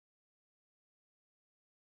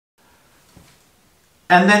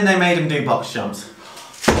And then they made him do box jumps.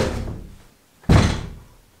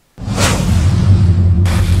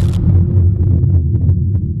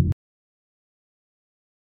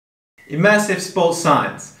 Immersive sports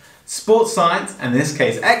science. Sports science, and in this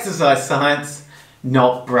case exercise science,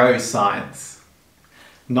 not bro science.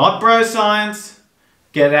 Not bro science,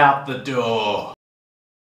 get out the door.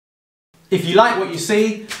 If you like what you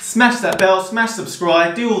see, smash that bell, smash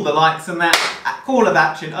subscribe, do all the likes and that. Call of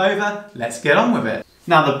action over, let's get on with it.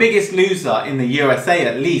 Now The Biggest Loser in the USA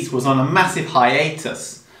at least was on a massive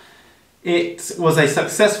hiatus. It was a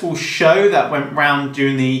successful show that went round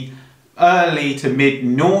during the early to mid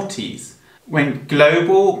noughties. Went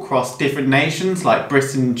global across different nations like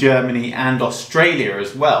Britain, Germany and Australia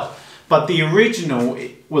as well. But the original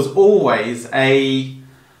was always a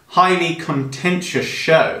highly contentious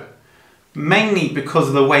show, mainly because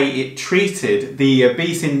of the way it treated the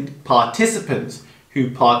obese participants who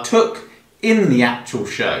partook in the actual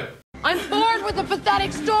show. I'm bored with the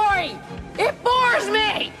pathetic story! It bores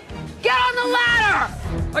me! Get on the ladder!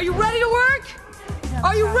 Are you ready to work?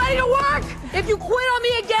 Are you ready to work? If you quit on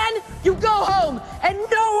me again, you go home and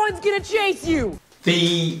no one's gonna chase you!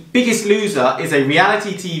 The Biggest Loser is a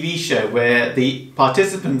reality TV show where the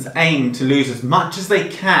participants aim to lose as much as they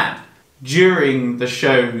can during the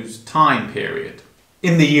show's time period.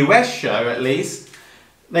 In the US show, at least,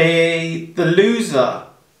 the loser,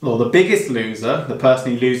 or the biggest loser, the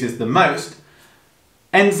person who loses the most,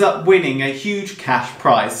 ends up winning a huge cash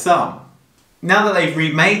prize sum. Now that they've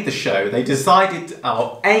remade the show, they decided,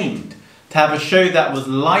 or aimed, to have a show that was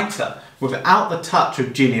lighter, without the touch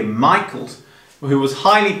of Jillian Michaels, who was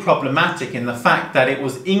highly problematic in the fact that it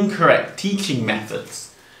was incorrect teaching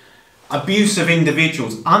methods, abuse of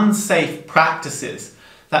individuals, unsafe practices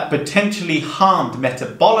that potentially harmed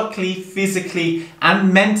metabolically, physically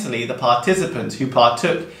and mentally the participants who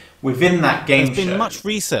partook within that game show. There's been much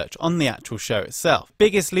research on the actual show itself.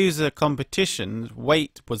 Biggest Loser competition's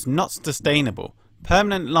weight was not sustainable.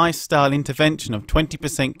 Permanent lifestyle intervention of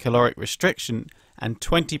 20% caloric restriction and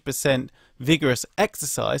 20% vigorous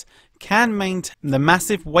exercise can maintain the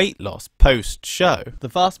massive weight loss post-show. The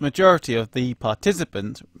vast majority of the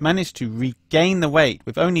participants managed to regain the weight,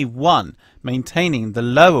 with only one maintaining the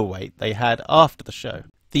lower weight they had after the show.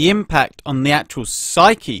 The impact on the actual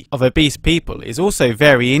psyche of obese people is also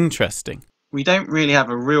very interesting. We don't really have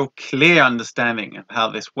a real clear understanding of how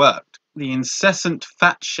this worked. The incessant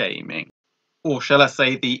fat shaming, or shall I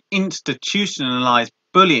say the institutionalized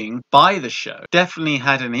bullying by the show, definitely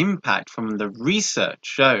had an impact from the research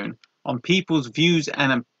shown on people's views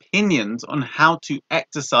and opinions on how to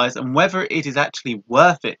exercise and whether it is actually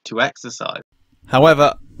worth it to exercise.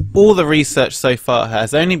 However, all the research so far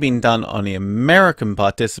has only been done on the American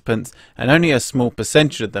participants, and only a small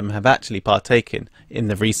percentage of them have actually partaken in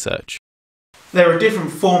the research. There are different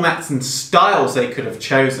formats and styles they could have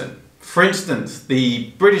chosen. For instance, the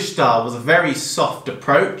British style was a very soft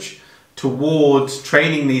approach towards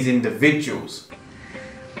training these individuals.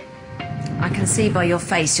 I can see by your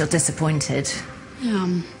face you're disappointed.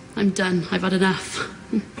 Yeah, I'm done. I've had enough.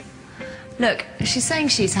 Look, she's saying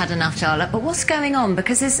she's had enough, Charlotte, but what's going on?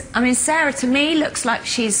 Because Sarah to me looks like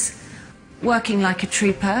she's working like a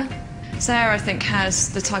trooper. Sarah, I think,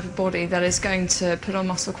 has the type of body that is going to put on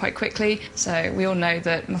muscle quite quickly. So we all know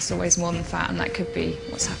that muscle weighs more than fat, and that could be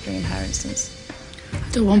what's happening in her instance. I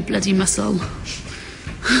don't want bloody muscle.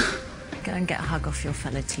 Go and get a hug off your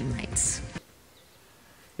fellow teammates.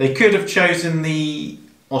 They could have chosen the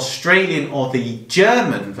Australian or the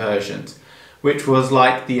German versions, which was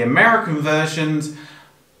like the American versions,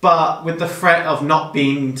 but with the threat of not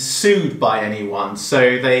being sued by anyone,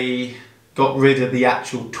 so they got rid of the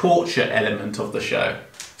actual torture element of the show.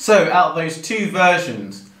 So out of those two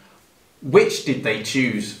versions, which did they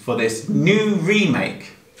choose for this new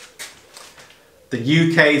remake? The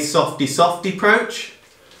UK softy approach,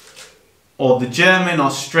 or the German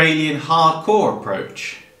Australian hardcore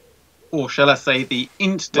approach? Or shall I say the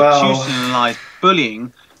institutionalized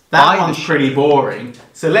bullying. That one's pretty boring,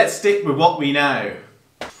 so let's stick with what we know.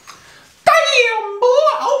 Damn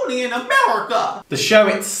boy, only in America! The show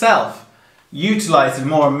itself utilised a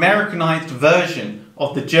more Americanized version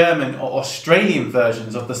of the German or Australian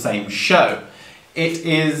versions of the same show. It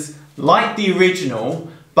is like the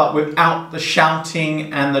original, but without the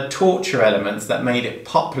shouting and the torture elements that made it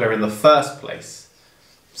popular in the first place.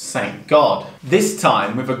 Thank God. This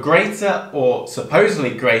time with a greater, or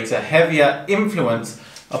supposedly greater, heavier influence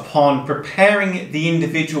upon preparing the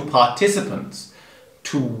individual participants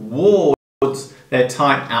towards their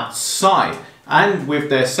time outside and with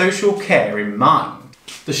their social care in mind.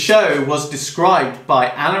 The The show was described by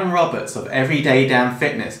Alan Roberts of Everyday Damn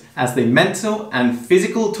Fitness as the mental and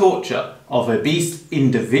physical torture of obese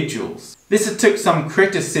individuals. This took some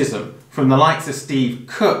criticism from the likes of Steve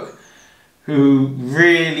Cook, who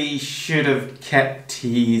really should have kept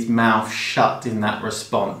his mouth shut in that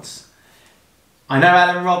response. I know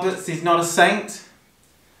Alan Roberts is not a saint,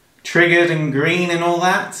 triggered and green and all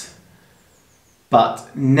that,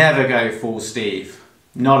 but never go full Steve.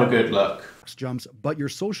 Not a good look. Jumps, but your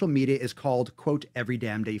social media is called, quote, every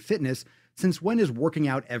damn day fitness. Since when is working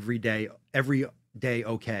out every day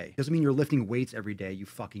okay? Doesn't mean you're lifting weights every day, you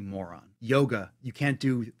fucking moron. Yoga, you can't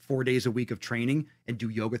do 4 days a week of training and do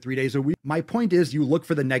yoga 3 days a week. My point is you look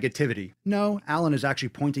for the negativity. No, Alan is actually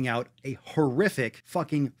pointing out a horrific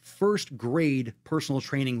fucking first grade personal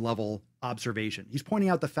training level observation. He's pointing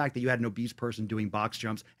out the fact that you had an obese person doing box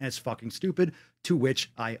jumps and it's fucking stupid, to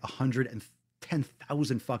which I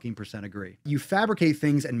 110,000 fucking % agree. You fabricate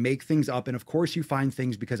things and make things up, and of course you find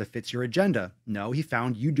things because it fits your agenda. No, he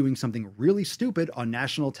found you doing something really stupid on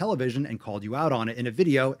national television and called you out on it in a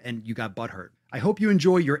video, and you got butthurt. I hope you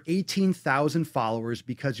enjoy your 18,000 followers,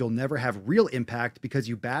 because you'll never have real impact because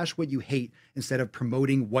you bash what you hate instead of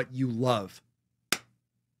promoting what you love.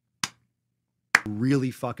 Really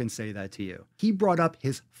fucking say that to you. He brought up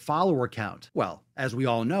his follower count. Well, as we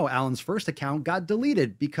all know, Alan's first account got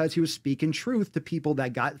deleted because he was speaking truth to people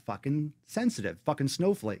that got fucking sensitive, fucking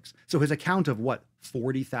snowflakes. So his account of what,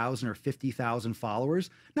 40,000 or 50,000 followers?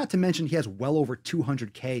 Not to mention he has well over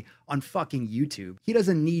 200K on fucking YouTube. He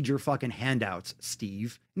doesn't need your fucking handouts,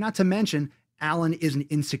 Steve. Not to mention, Alan isn't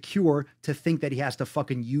insecure to think that he has to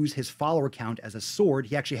fucking use his follower count as a sword.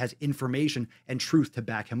 He actually has information and truth to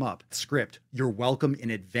back him up. Script, you're welcome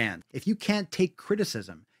in advance. If you can't take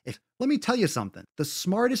criticism, let me tell you something. The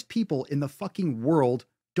smartest people in the fucking world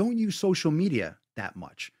don't use social media that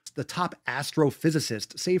much. The top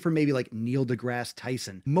astrophysicists, save for maybe like Neil deGrasse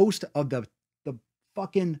Tyson, most of the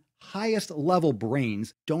fucking highest level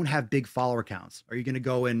brains don't have big follower counts. Are you going to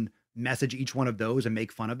go and message each one of those and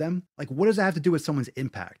make fun of them? Like, what does that have to do with someone's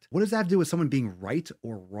impact? What does that have to do with someone being right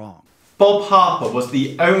or wrong? Bob Harper was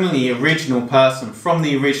the only original person from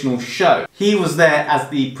the original show. He was there as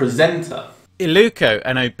the presenter. Lugo,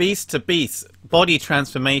 an obese to beast body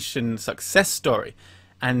transformation success story,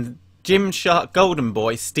 and Gymshark Golden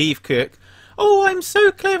Boy Steve Cook, oh, I'm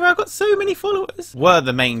so clever, I've got so many followers, were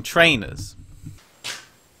the main trainers.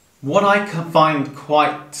 What I find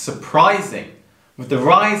quite surprising, with the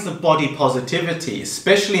rise of body positivity,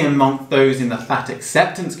 especially amongst those in the fat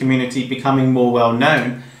acceptance community becoming more well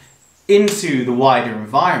known into the wider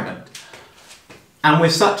environment, and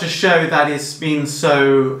with such a show that has been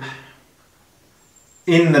so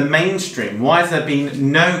in the mainstream, why has there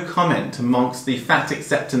been no comment amongst the fat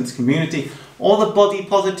acceptance community or the body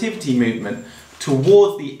positivity movement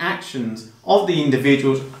towards the actions of the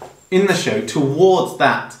individuals in the show towards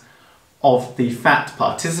that of the fat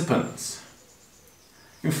participants?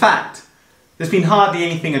 In fact, there's been hardly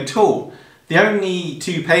anything at all. The only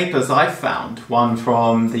two papers I found, one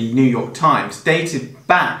from the New York Times, dated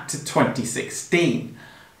back to 2016,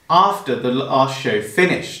 after the last show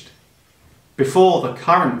finished, before the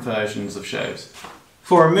current versions of shows.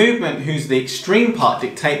 For a movement whose the extreme part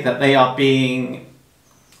dictate that they are being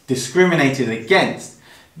discriminated against,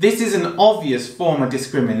 this is an obvious form of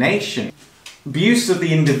discrimination. Abuse of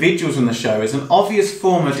the individuals on the show is an obvious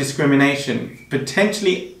form of discrimination,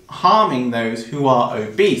 potentially harming those who are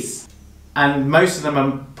obese. And most of them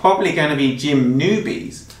are probably going to be gym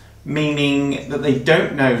newbies, meaning that they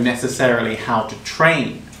don't know necessarily how to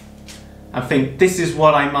train. I think this is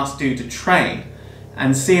what I must do to train,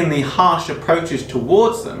 and seeing the harsh approaches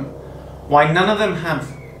towards them, why none of them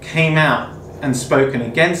have came out and spoken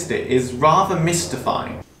against it is rather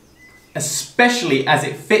mystifying, especially as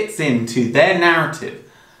it fits into their narrative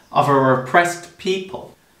of a repressed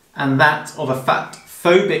people and that of a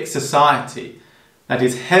fat-phobic society that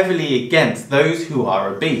is heavily against those who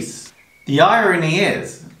are obese. The irony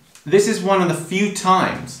is, this is one of the few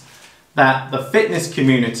times that the fitness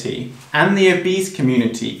community and the obese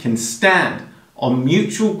community can stand on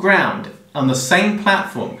mutual ground on the same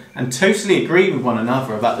platform and totally agree with one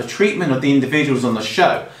another about the treatment of the individuals on the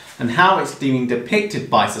show and how it's being depicted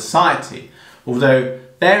by society, although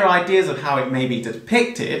their ideas of how it may be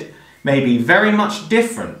depicted may be very much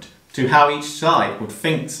different to how each side would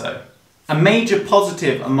think so. A major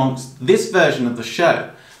positive amongst this version of the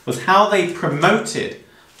show was how they promoted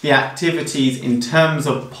the activities in terms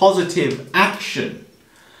of positive action,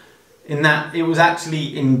 in that it was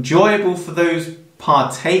actually enjoyable for those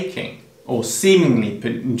partaking, or seemingly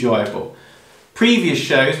enjoyable. Previous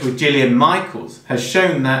shows with Jillian Michaels has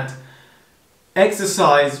shown that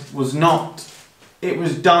exercise was not, it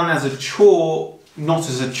was done as a chore, not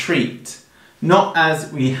as a treat. Not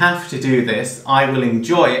as we have to do this, I will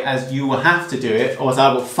enjoy it, as you will have to do it, or as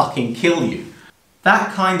I will fucking kill you.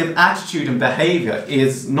 That kind of attitude and behaviour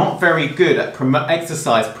is not very good at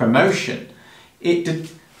exercise promotion.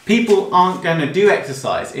 People aren't going to do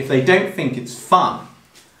exercise if they don't think it's fun.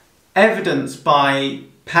 Evidenced by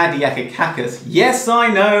Paddy Akakakis, yes I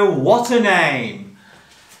know, what a name,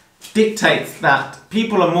 dictates that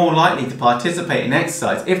people are more likely to participate in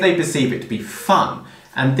exercise if they perceive it to be fun.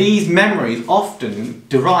 And these memories often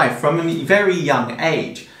derive from a very young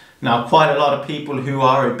age. Now, quite a lot of people who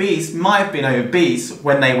are obese might have been obese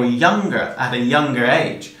when they were younger, at a younger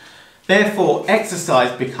age. Therefore,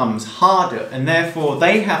 exercise becomes harder, and therefore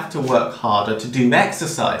they have to work harder to do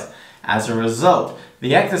exercise. As a result,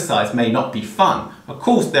 the exercise may not be fun. Of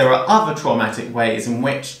course, there are other traumatic ways in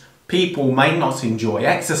which people may not enjoy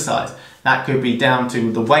exercise. That could be down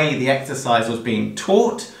to the way the exercise was being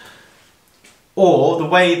taught, or the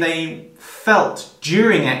way they felt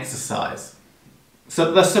during exercise.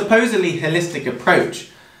 So the supposedly holistic approach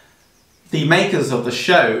the makers of the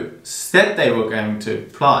show said they were going to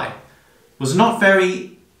apply was not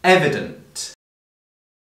very evident.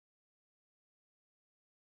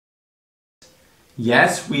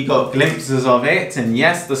 Yes, we got glimpses of it, and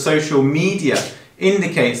yes, the social media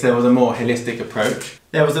indicates there was a more holistic approach.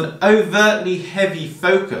 There was an overtly heavy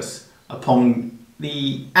focus upon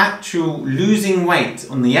the actual losing weight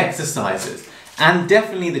on the exercises, and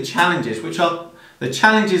definitely the challenges, which are the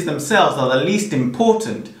challenges themselves are the least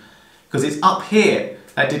important, because it's up here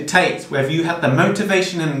that dictates whether you have the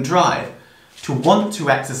motivation and drive to want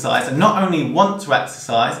to exercise, and not only want to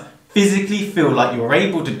exercise, physically feel like you're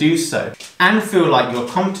able to do so and feel like you're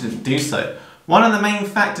competent to do so. One of the main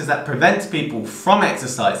factors that prevents people from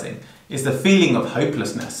exercising is the feeling of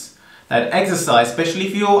hopelessness that exercise, especially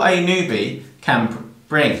if you're a newbie, can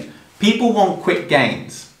bring. People want quick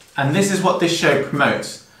gains, and this is what this show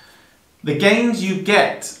promotes. The gains you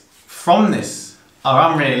get from this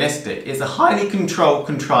are unrealistic. It's a highly controlled,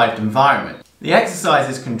 contrived environment. The exercise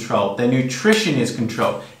is controlled, their nutrition is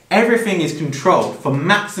controlled, everything is controlled for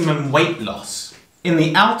maximum weight loss. In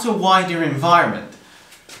the outer, wider environment,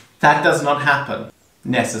 that does not happen,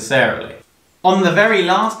 necessarily. On the very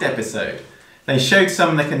last episode, they showed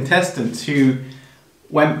some of the contestants who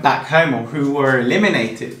went back home or who were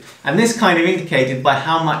eliminated, and this kind of indicated by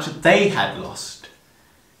how much they had lost.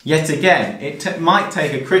 Yet again, it might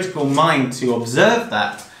take a critical mind to observe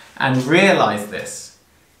that and realise this,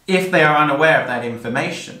 if they are unaware of that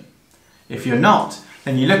information. If you're not,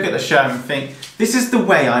 then you look at the show and think, this is the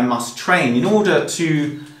way I must train in order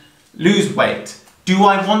to lose weight. Do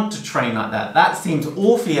I want to train like that? That seems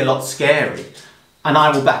awfully a lot scary, and I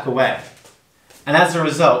will back away. And as a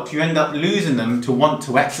result, you end up losing them to want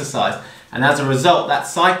to exercise, and as a result, that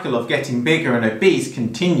cycle of getting bigger and obese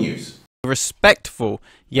continues. A respectful,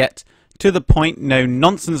 yet to the point, no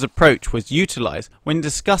nonsense approach was utilised when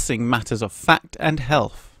discussing matters of fact and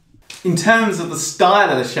health. In terms of the style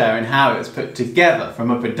of the show and how it was put together, from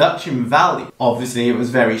a production value, obviously it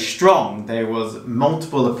was very strong. There was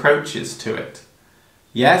multiple approaches to it.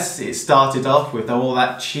 Yes, it started off with all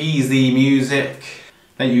that cheesy music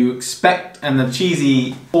that you expect, and the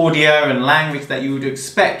cheesy audio and language that you would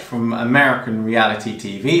expect from an American reality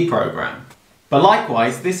TV program. But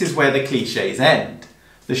likewise, this is where the cliches end.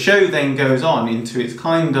 The show then goes on into its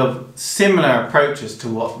kind of similar approaches to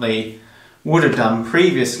what they would have done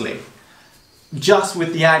previously, just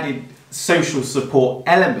with the added social support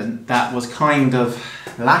element that was kind of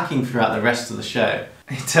lacking throughout the rest of the show.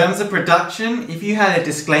 In terms of production, if you had a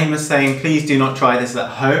disclaimer saying please do not try this at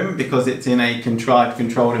home because it's in a contrived,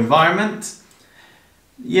 controlled environment,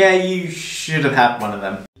 yeah, you should have had one of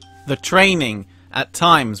them. The training at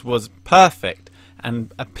times was perfect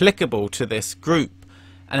and applicable to this group,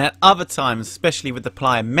 and at other times, especially with the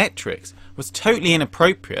plyometrics, was totally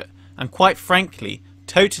inappropriate and quite frankly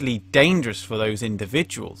totally dangerous for those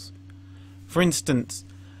individuals. For instance,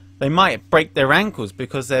 they might break their ankles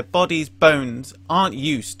because their body's bones aren't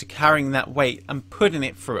used to carrying that weight and putting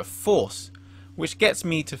it through a force, which gets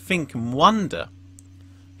me to think and wonder,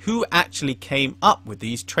 who actually came up with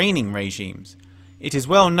these training regimes? It is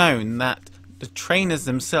well known that the trainers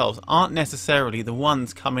themselves aren't necessarily the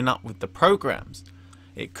ones coming up with the programs.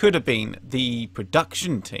 It could have been the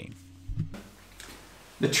production team.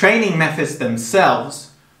 The training methods themselves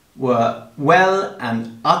were well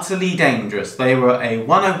and utterly dangerous. They were a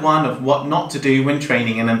 101 of what not to do when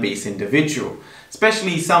training an obese individual,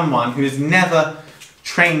 especially someone who's never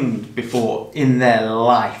trained before in their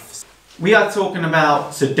life. We are talking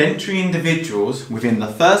about sedentary individuals within the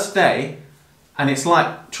first day And it's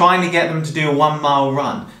like trying to get them to do a 1 mile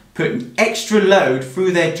run, putting extra load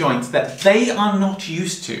through their joints that they are not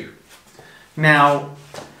used to. Now,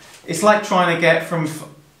 it's like trying to get from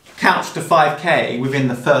couch to 5k within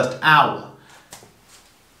the first hour.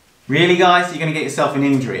 Really guys, you're going to get yourself an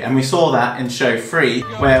injury. And we saw that in show 3,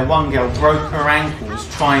 where one girl broke her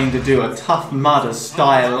ankles trying to do a Tough Mudder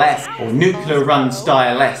style S, or Nuclear Run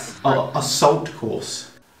style S, or assault course.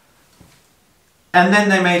 And then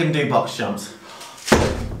they made him do box jumps.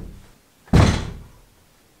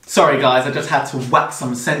 Sorry guys, I just had to whack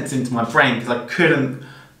some sense into my brain because I couldn't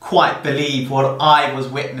quite believe what I was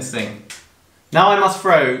witnessing. Now I must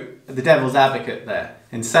throw the devil's advocate there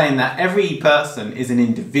in saying that every person is an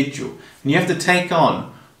individual and you have to take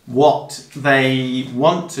on what they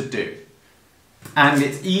want to do. And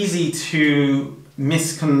it's easy to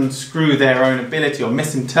misconstrue their own ability or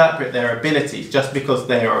misinterpret their ability just because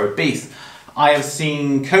they are obese. I have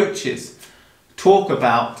seen coaches talk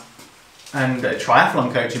about, and a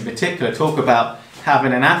triathlon coach in particular, talk about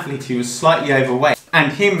having an athlete who was slightly overweight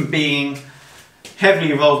and him being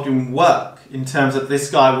heavily involved in work in terms of this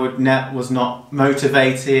guy was not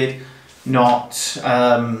motivated, not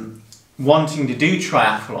wanting to do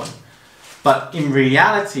triathlon. But in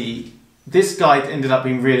reality, this guy ended up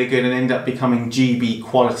being really good and ended up becoming GB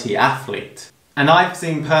quality athlete. And I've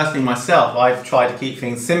seen personally myself, I've tried to keep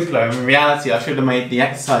things simpler. In reality, I should have made the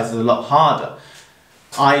exercises a lot harder.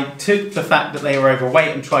 I took the fact that they were overweight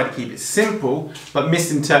and tried to keep it simple, but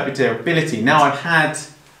misinterpreted their ability. Now I've had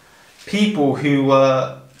people who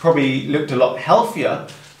probably looked a lot healthier,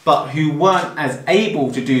 but who weren't as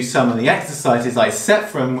able to do some of the exercises I set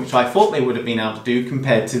for them, which I thought they would have been able to do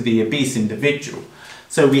compared to the obese individual.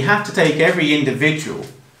 So we have to take every individual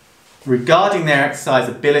regarding their exercise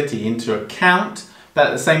ability into account, but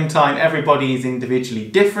at the same time everybody is individually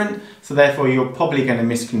different, so therefore you're probably going to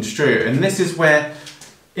misconstrue. And this is where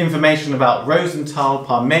information about Rosenthal,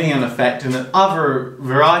 Parmenion effect and other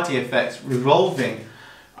variety effects revolving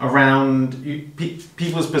around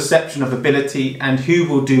people's perception of ability and who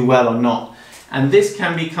will do well or not. And this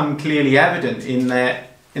can become clearly evident in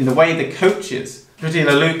the way the coaches,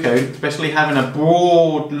 particularly Lugo, especially having a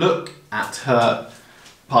broad look at her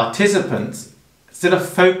participants,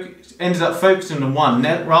 ended up focusing on one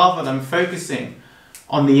rather than focusing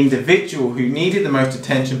on the individual who needed the most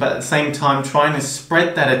attention, but at the same time trying to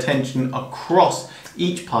spread that attention across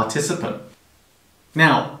each participant.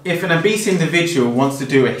 Now, if an obese individual wants to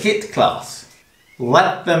do a HIIT class,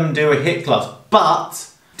 let them do a HIIT class,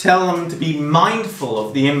 but tell them to be mindful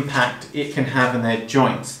of the impact it can have in their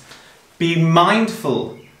joints. Be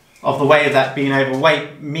mindful of the way that being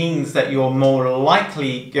overweight means that you're more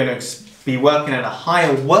likely going to be working at a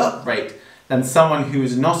higher work rate than someone who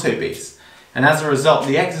is not obese. And as a result,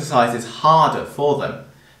 the exercise is harder for them.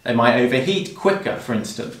 They might overheat quicker, for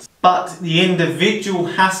instance. But the individual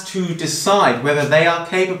has to decide whether they are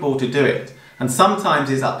capable to do it. And sometimes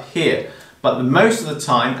it's up here. But most of the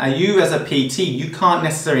time, you as a PT, you can't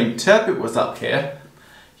necessarily interpret what's up here.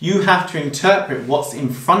 You have to interpret what's in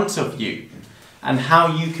front of you and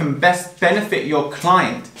how you can best benefit your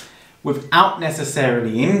client without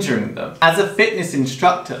necessarily injuring them. As a fitness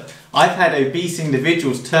instructor, I've had obese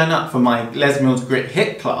individuals turn up for my Les Mills Grit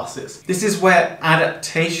HIIT classes. This is where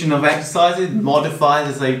adaptation of exercises, modifiers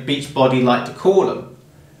as they Beachbody like to call them,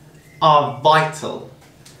 are vital.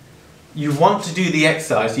 You want to do the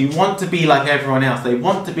exercise, you want to be like everyone else. They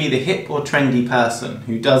want to be the hip or trendy person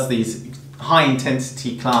who does these high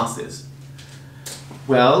intensity classes.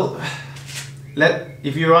 Well,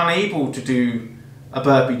 if you're unable to do a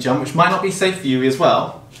burpee jump, which might not be safe for you as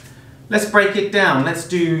well, let's break it down. Let's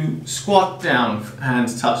do squat down,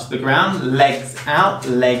 hands touch the ground, legs out,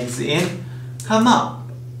 legs in, come up.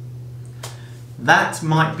 That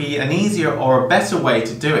might be an easier or a better way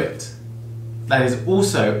to do it. That is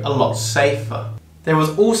also a lot safer. There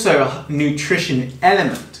was also a nutrition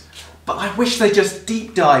element, but I wish they just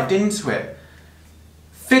deep dived into it.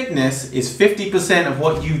 Fitness is 50% of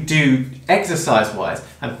what you do exercise-wise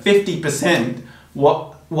and 50%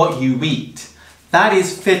 what you eat. That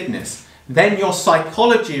is fitness. Then your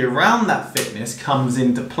psychology around that fitness comes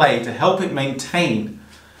into play to help it maintain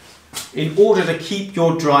in order to keep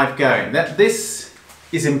your drive going. That this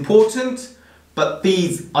is important, but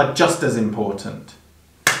these are just as important.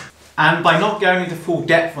 And by not going into full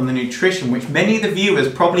depth on the nutrition, which many of the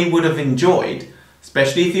viewers probably would have enjoyed,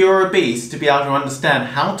 especially if you're obese, to be able to understand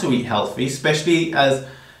how to eat healthy, especially as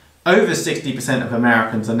over 60% of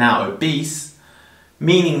Americans are now obese,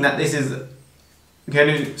 meaning that this is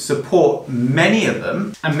going to support many of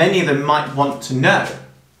them, and many of them might want to know,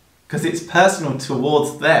 because it's personal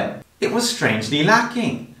towards them. It was strangely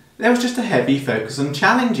lacking. there was just a heavy focus on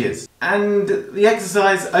challenges. And the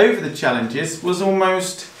exercise over the challenges was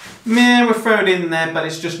almost, meh, we're thrown in there, but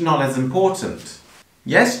it's just not as important.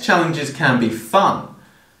 Yes, challenges can be fun,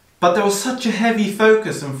 but there was such a heavy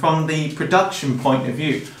focus, and from the production point of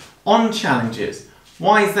view, on challenges.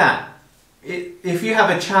 Why is that? If you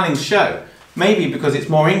have a challenge show, maybe because it's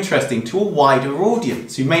more interesting to a wider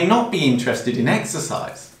audience who may not be interested in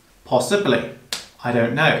exercise. Possibly. I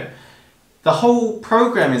don't know. The whole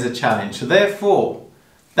program is a challenge, so therefore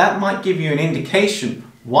that might give you an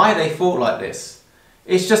indication why they thought like this.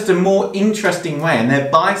 It's just a more interesting way, and their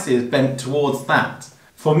bias is bent towards that.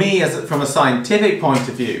 For me, from a scientific point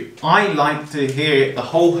of view, I like to hear the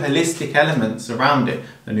whole holistic elements around it,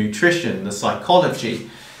 the nutrition, the psychology,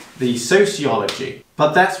 the sociology.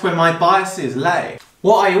 But that's where my biases lay.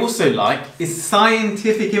 What I also like is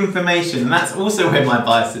scientific information, and that's also where my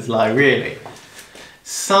biases lie, really.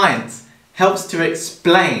 Science helps to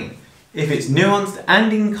explain, if it's nuanced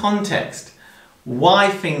and in context, why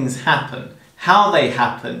things happen, how they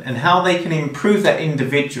happen, and how they can improve that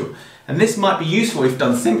individual. And this might be useful if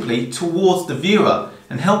done simply towards the viewer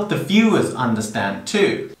and help the viewers understand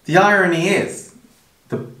too. The irony is,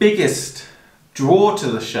 the biggest draw to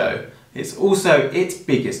the show is also its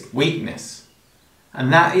biggest weakness.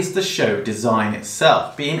 And that is the show design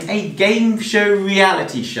itself, being a game show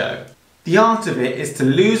reality show. The art of it is to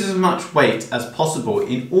lose as much weight as possible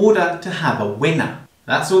in order to have a winner.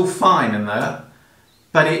 That's all fine and that,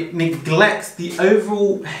 but it neglects the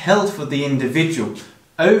overall health of the individual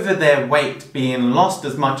over their weight being lost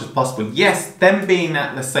as much as possible. Yes, them being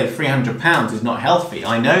at, let's say, 300 pounds is not healthy,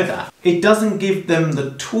 I know that. It doesn't give them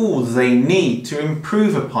the tools they need to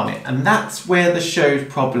improve upon it, and that's where the show's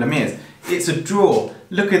problem is. It's a draw.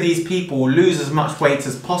 Look at these people lose as much weight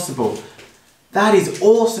as possible. That is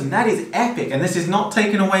awesome, that is epic, and this is not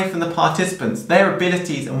taken away from the participants. Their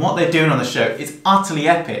abilities and what they're doing on the show is utterly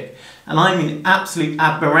epic, and I'm in absolute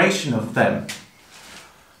admiration of them.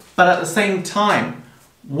 But at the same time,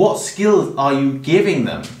 what skills are you giving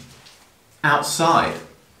them outside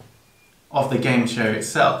of the game show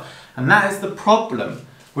itself? And that is the problem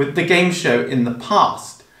with the game show in the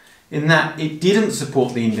past, in that it didn't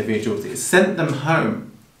support the individuals. It sent them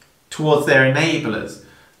home towards their enablers,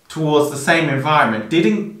 towards the same environment,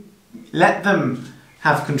 didn't let them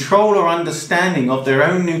have control or understanding of their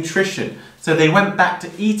own nutrition, so they went back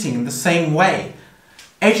to eating the same way.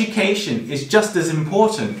 Education is just as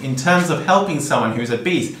important in terms of helping someone who's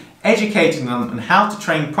obese, educating them on how to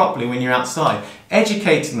train properly when you're outside,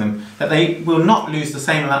 educating them that they will not lose the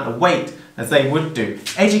same amount of weight as they would do,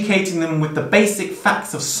 educating them with the basic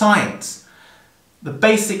facts of science, the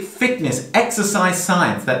basic fitness, exercise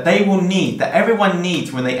science that they will need, that everyone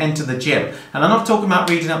needs when they enter the gym. And I'm not talking about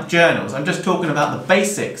reading up journals, I'm just talking about the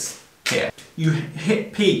basics here. You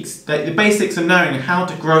hit peaks, the basics of knowing how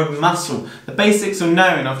to grow muscle, the basics of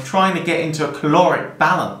knowing of trying to get into a caloric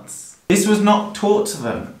balance. This was not taught to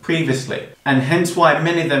them previously, and hence why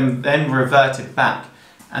many of them then reverted back.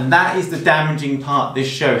 And that is the damaging part this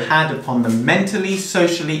show had upon them mentally,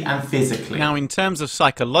 socially and physically. Now, in terms of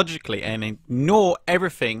psychologically, and ignore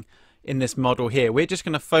everything in this model here, we're just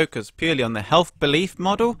going to focus purely on the health belief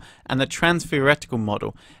model and the trans-theoretical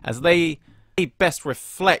model, as they best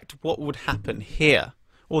reflect what would happen here.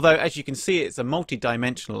 Although, as you can see, it's a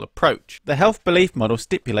multi-dimensional approach. The health belief model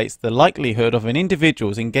stipulates the likelihood of an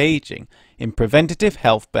individual's engaging in preventative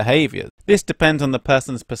health behaviours. This depends on the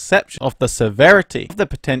person's perception of the severity of the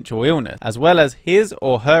potential illness, as well as his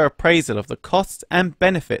or her appraisal of the costs and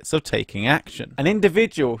benefits of taking action. An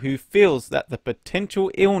individual who feels that the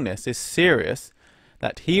potential illness is serious,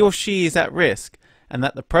 that he or she is at risk, and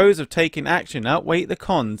that the pros of taking action outweigh the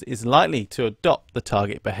cons is likely to adopt the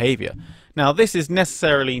target behaviour. Now, this is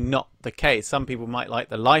necessarily not the case. Some people might like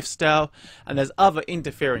the lifestyle, and there's other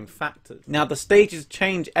interfering factors. Now, the stages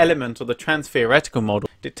change element of the trans-theoretical model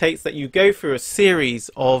dictates that you go through a series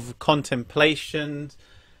of contemplation,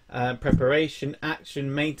 preparation,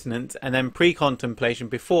 action, maintenance, and then pre-contemplation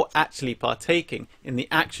before actually partaking in the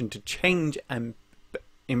action to change and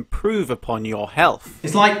improve upon your health.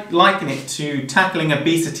 It's like likening it to tackling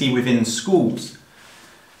obesity within schools.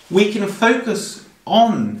 We can focus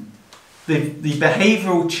on the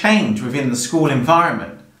behavioural change within the school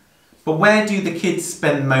environment, but where do the kids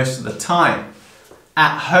spend most of the time?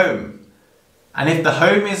 At home. And if the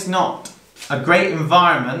home is not a great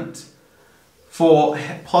environment for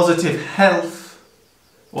positive health,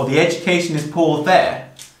 or the education is poor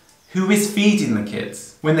there, who is feeding the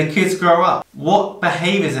kids? When the kids grow up, what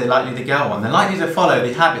behaviours are they likely to go on? They're likely to follow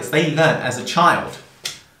the habits they learnt as a child.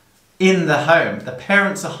 in the home. The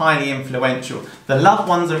parents are highly influential. The loved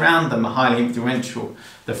ones around them are highly influential.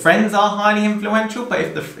 The friends are highly influential, but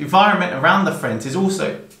if the environment around the friends is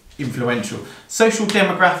also influential. Social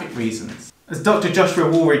demographic reasons. As Dr. Joshua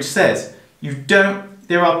Woolridge says,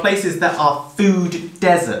 there are places that are food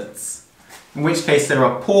deserts, in which case there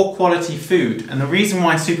are poor quality food. And the reason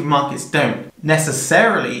why supermarkets don't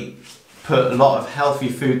necessarily put a lot of healthy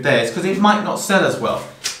food there is because it might not sell as well.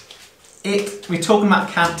 We're talking about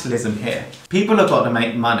capitalism here. People have got to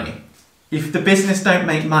make money. If the business don't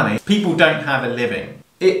make money, people don't have a living.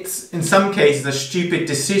 It's, in some cases, a stupid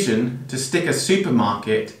decision to stick a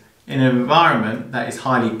supermarket in an environment that is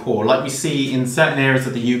highly poor, like we see in certain areas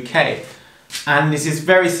of the UK. And this is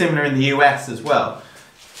very similar in the US as well.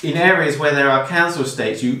 In areas where there are council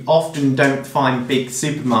estates, you often don't find big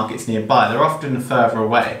supermarkets nearby. They're often further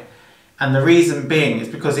away. And the reason being is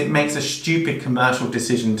because it makes a stupid commercial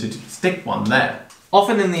decision to stick one there.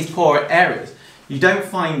 Often in these poorer areas, you don't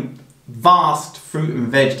find vast fruit and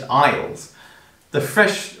veg aisles. The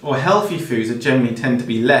fresh or healthy foods generally tend to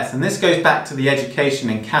be less. And this goes back to the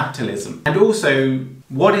education in capitalism. And also,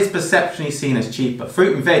 what is perceptually seen as cheaper?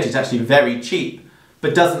 Fruit and veg is actually very cheap,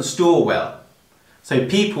 but doesn't store well. So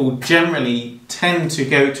people generally tend to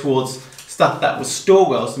go towards stuff that will store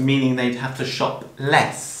well, so meaning they'd have to shop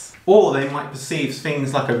less. Or they might perceive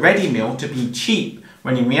things like a ready meal to be cheap,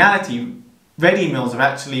 when in reality, ready meals have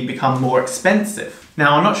actually become more expensive.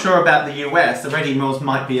 Now, I'm not sure about the US, the ready meals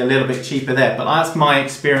might be a little bit cheaper there, but that's my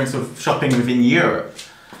experience of shopping within Europe.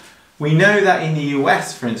 We know that in the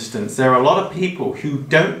US, for instance, there are a lot of people who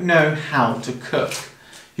don't know how to cook,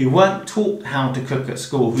 who weren't taught how to cook at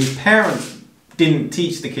school, whose parents didn't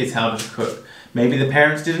teach the kids how to cook. Maybe the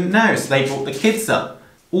parents didn't know, so they brought the kids up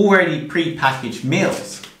already pre-packaged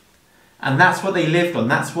meals. And that's what they lived on,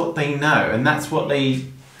 that's what they know, and that's what they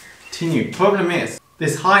continue. Problem is,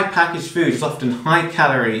 this high packaged food is often high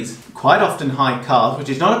calories, quite often high carbs, which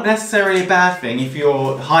is not necessarily a bad thing if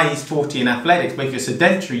you're highly sporty and athletics, but if you're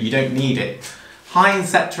sedentary, you don't need it. High in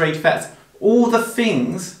saturated fats, all the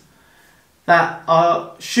things that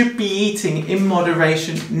should be eating in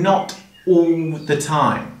moderation, not all the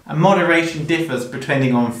time. And moderation differs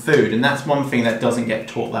depending on food, and that's one thing that doesn't get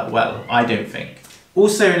taught that well, I don't think.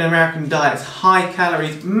 Also in American diets, high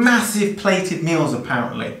calories, massive plated meals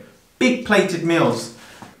apparently. Big plated meals.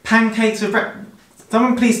 Pancakes for breakfast.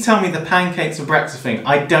 Someone please tell me the pancakes for breakfast thing.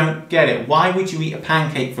 I don't get it. Why would you eat a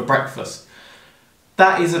pancake for breakfast?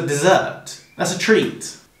 That is a dessert. That's a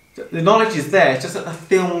treat. The knowledge is there, it's just that the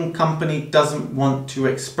film company doesn't want to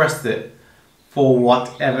express it for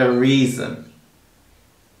whatever reason.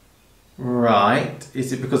 Right.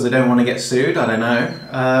 Is it because they don't want to get sued? I don't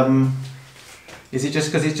know. Is it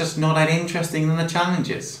just because it's just not that interesting than the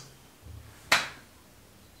challenges?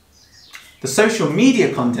 The social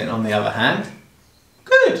media content, on the other hand,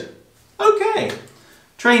 good, okay.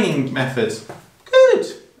 Training methods, good,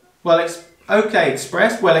 well, okay,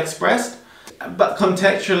 expressed, well expressed, but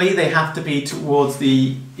contextually they have to be towards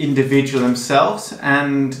the individual themselves,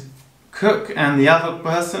 and Cook and the other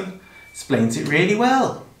person explains it really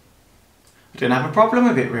well. I don't have a problem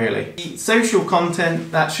with it really. The social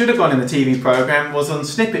content that should have gone in the TV programme was on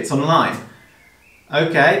snippets online.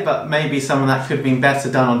 Okay, but maybe some of that could have been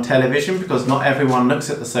better done on television because not everyone looks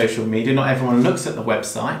at the social media, not everyone looks at the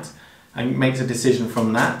website and makes a decision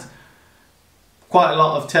from that. Quite a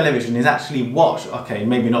lot of television is actually watched, okay,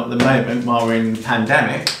 maybe not at the moment while we're in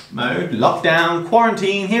pandemic mode, lockdown,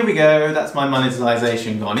 quarantine, here we go, that's my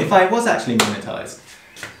monetization gone, if I was actually monetized.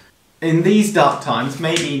 In these dark times,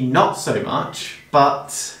 maybe not so much,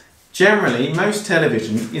 but generally most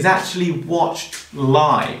television is actually watched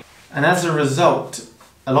live. And as a result,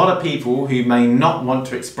 a lot of people who may not want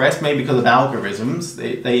to express, maybe because of algorithms,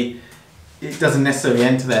 it doesn't necessarily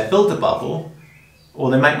enter their filter bubble, or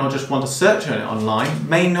they might not just want to search on it online,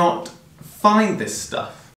 may not find this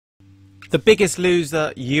stuff. The Biggest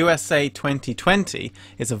Loser USA 2020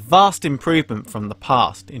 is a vast improvement from the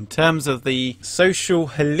past in terms of the social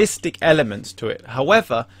holistic elements to it.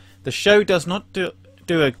 However, the show does not do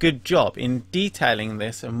a good job in detailing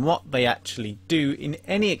this and what they actually do in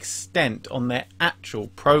any extent on their actual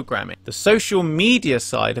programming. The social media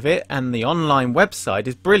side of it and the online website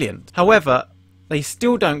is brilliant. However, they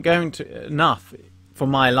still don't go into enough for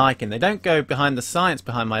my liking. They don't go behind the science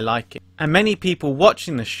behind my liking. And many people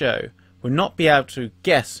watching the show will not be able to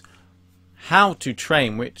guess how to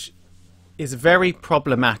train, which is very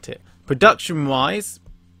problematic. Production wise,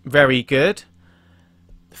 very good.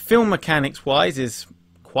 Film mechanics wise is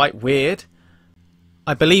quite weird.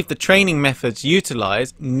 I believe the training methods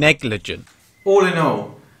utilised negligent. All in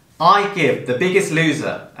all, I give The Biggest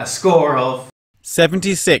Loser a score of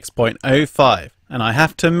 76.05, and I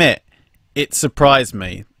have to admit, it surprised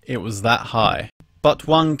me it was that high. But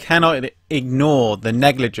one cannot ignore the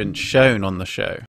negligence shown on the show.